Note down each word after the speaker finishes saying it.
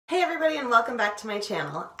Hey everybody, and welcome back to my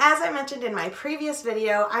channel. As I mentioned in my previous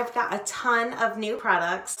video, I've got a ton of new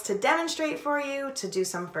products to demonstrate for you, to do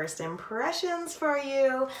some first impressions for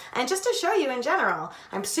you, and just to show you in general.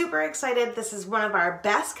 I'm super excited. This is one of our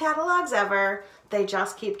best catalogs ever. They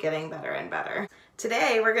just keep getting better and better.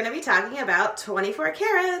 Today we're going to be talking about 24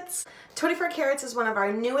 Carats. 24 Carats is one of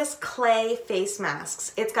our newest clay face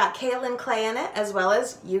masks. It's got kaolin clay in it, as well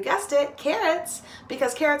as, you guessed it, carrots,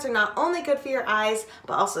 because carrots are not only good for your eyes,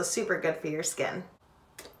 but also super good for your skin.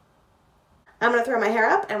 I'm going to throw my hair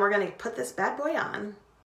up and we're going to put this bad boy on.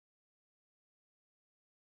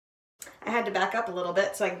 I had to back up a little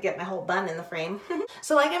bit so I could get my whole bun in the frame.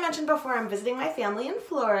 So like I mentioned before, I'm visiting my family in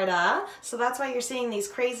Florida, so that's why you're seeing these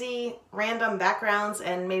crazy random backgrounds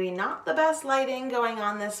and maybe not the best lighting going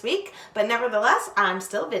on this week, but nevertheless, I'm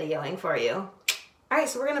still videoing for you. All right,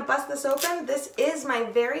 so we're gonna bust this open. This is my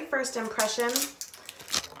very first impression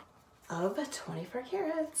of 24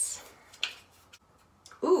 Carats.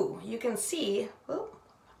 Ooh, you can see, oh,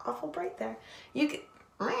 awful bright there.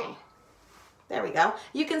 There we go.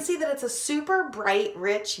 You can see that it's a super bright,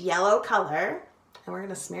 rich yellow color, and we're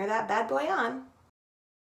gonna smear that bad boy on.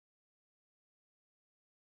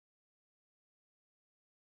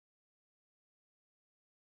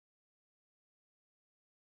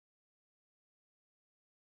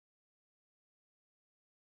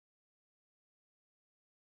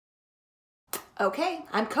 Okay,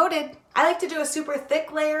 I'm coated. I like to do a super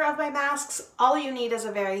thick layer of my masks. All you need is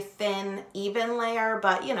a very thin, even layer,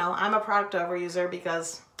 but you know, I'm a product overuser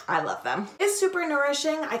because I love them. It's super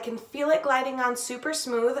nourishing. I can feel it gliding on super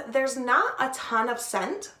smooth. There's not a ton of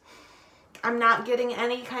scent. I'm not getting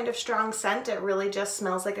any kind of strong scent. It really just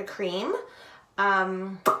smells like a cream.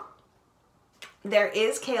 There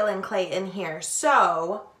is kaolin clay in here,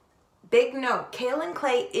 so big note, kaolin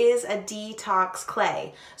clay is a detox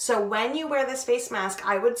clay. So when you wear this face mask,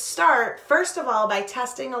 I would start, first of all, by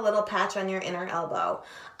testing a little patch on your inner elbow.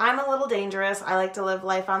 I'm a little dangerous. I like to live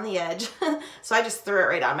life on the edge. So I just threw it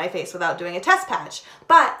right on my face without doing a test patch.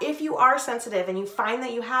 But if you are sensitive and you find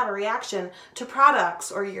that you have a reaction to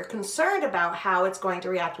products or you're concerned about how it's going to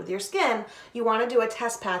react with your skin, you want to do a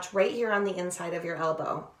test patch right here on the inside of your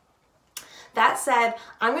elbow. That said,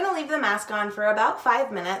 I'm going to leave the mask on for about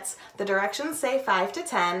 5 minutes. The directions say 5 to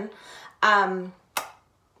 10.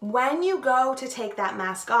 When you go to take that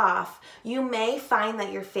mask off, you may find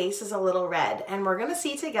that your face is a little red, and we're going to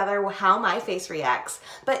see together how my face reacts.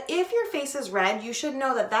 But if your face is red, you should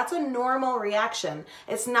know that that's a normal reaction.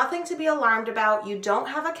 It's nothing to be alarmed about. You don't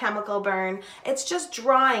have a chemical burn. It's just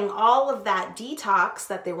drawing all of that detox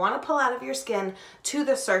that they want to pull out of your skin to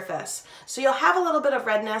the surface. So you'll have a little bit of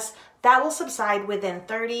redness. That will subside within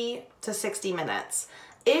 30 to 60 minutes.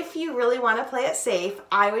 If you really want to play it safe,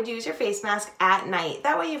 I would use your face mask at night.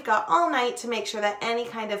 That way you've got all night to make sure that any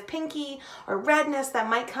kind of pinky or redness that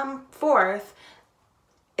might come forth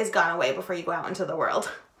is gone away before you go out into the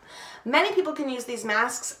world. Many people can use these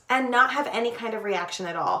masks and not have any kind of reaction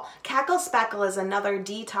at all. Cackle Spackle is another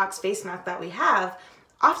detox face mask that we have.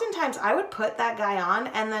 Oftentimes I would put that guy on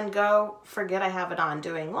and then go forget I have it on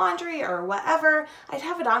doing laundry or whatever. I'd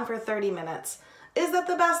have it on for 30 minutes. Is that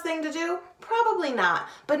the best thing to do? Probably not,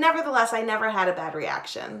 but nevertheless, I never had a bad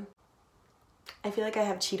reaction. I feel like I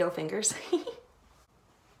have Cheeto fingers.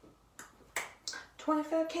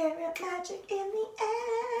 24 karat magic in the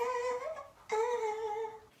air.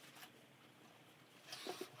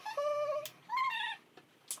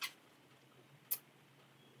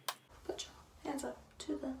 Put your hands up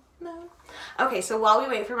to the moon. Okay, so while we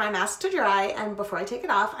wait for my mask to dry and before I take it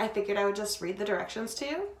off, I figured I would just read the directions to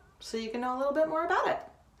you so you can know a little bit more about it.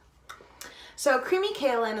 So creamy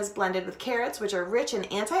kaolin is blended with carrots, which are rich in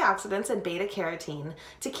antioxidants and beta carotene,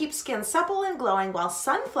 to keep skin supple and glowing while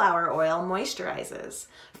sunflower oil moisturizes.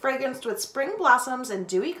 Fragranced with spring blossoms and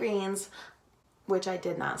dewy greens, which I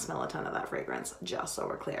did not smell a ton of that fragrance, just so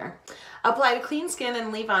we're clear. Apply to clean skin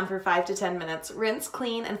and leave on for 5 to 10 minutes. Rinse,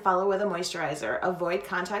 clean, and follow with a moisturizer. Avoid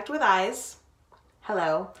contact with eyes.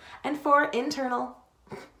 Hello. And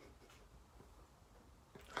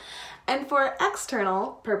for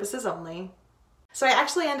external purposes only. So I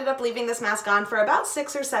actually ended up leaving this mask on for about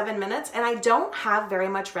 6 or 7 minutes, and I don't have very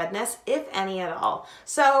much redness, if any at all.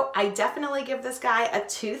 So I definitely give this guy a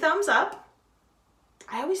 2 thumbs up.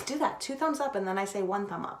 I always do that, 2 thumbs up, and then I say 1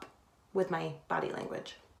 thumb up with my body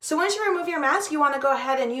language. So once you remove your mask, you want to go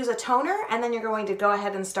ahead and use a toner, and then you're going to go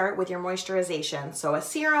ahead and start with your moisturization. So a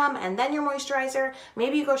serum and then your moisturizer.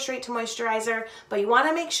 Maybe you go straight to moisturizer, but you want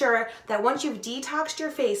to make sure that once you've detoxed your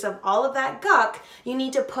face of all of that gunk, you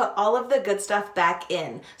need to put all of the good stuff back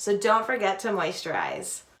in. So don't forget to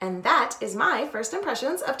moisturize. And that is my first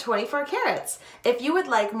impressions of 24 carats. If you would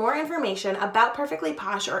like more information about Perfectly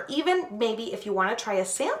Posh, or even maybe if you want to try a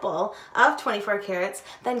sample of 24 carats,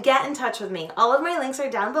 then get in touch with me. All of my links are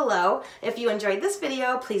down below. If you enjoyed this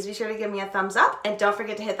video, please be sure to give me a thumbs up and don't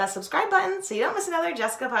forget to hit that subscribe button so you don't miss another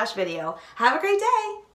Jessica Posh video. Have a great day!